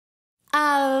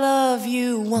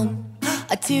1,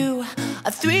 a 2, a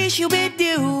 3,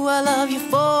 shoo-bee-doo. I love you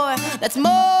 4, that's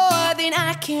more than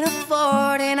I can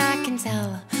afford. And I can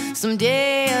tell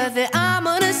someday that I'm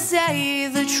gonna say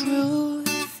the truth.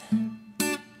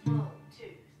 1, 2,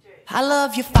 3. I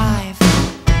love you 5.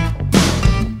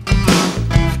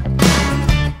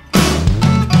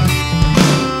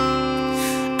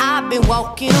 I've been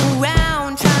walking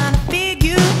around trying to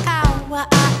figure out why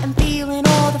I am feeling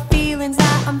all the feelings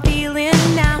that I'm feeling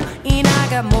now. And I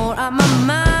got more on my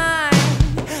mind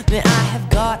than I have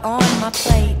got on my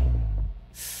plate.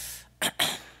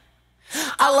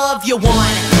 I love you 1,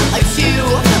 a 2,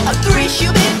 a 3,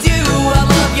 shoo-bee-doo. I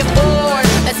love you 4,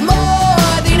 that's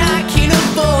more than I can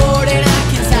afford. And I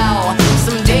can tell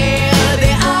someday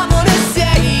that I'm gonna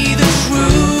say the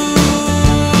truth.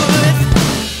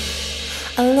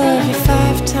 I love you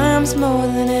 5 times more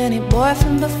than any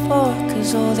boyfriend before,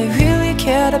 'cause all they really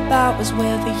cared about was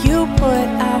whether you put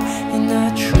out. And I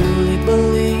truly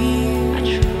believe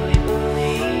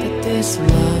that this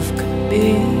love could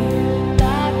be.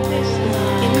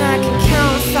 And I can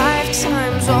count 5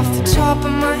 times off the top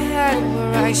of my head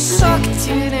where I sucked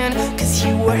it in, 'cause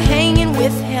you were hanging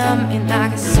with him. And I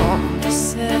can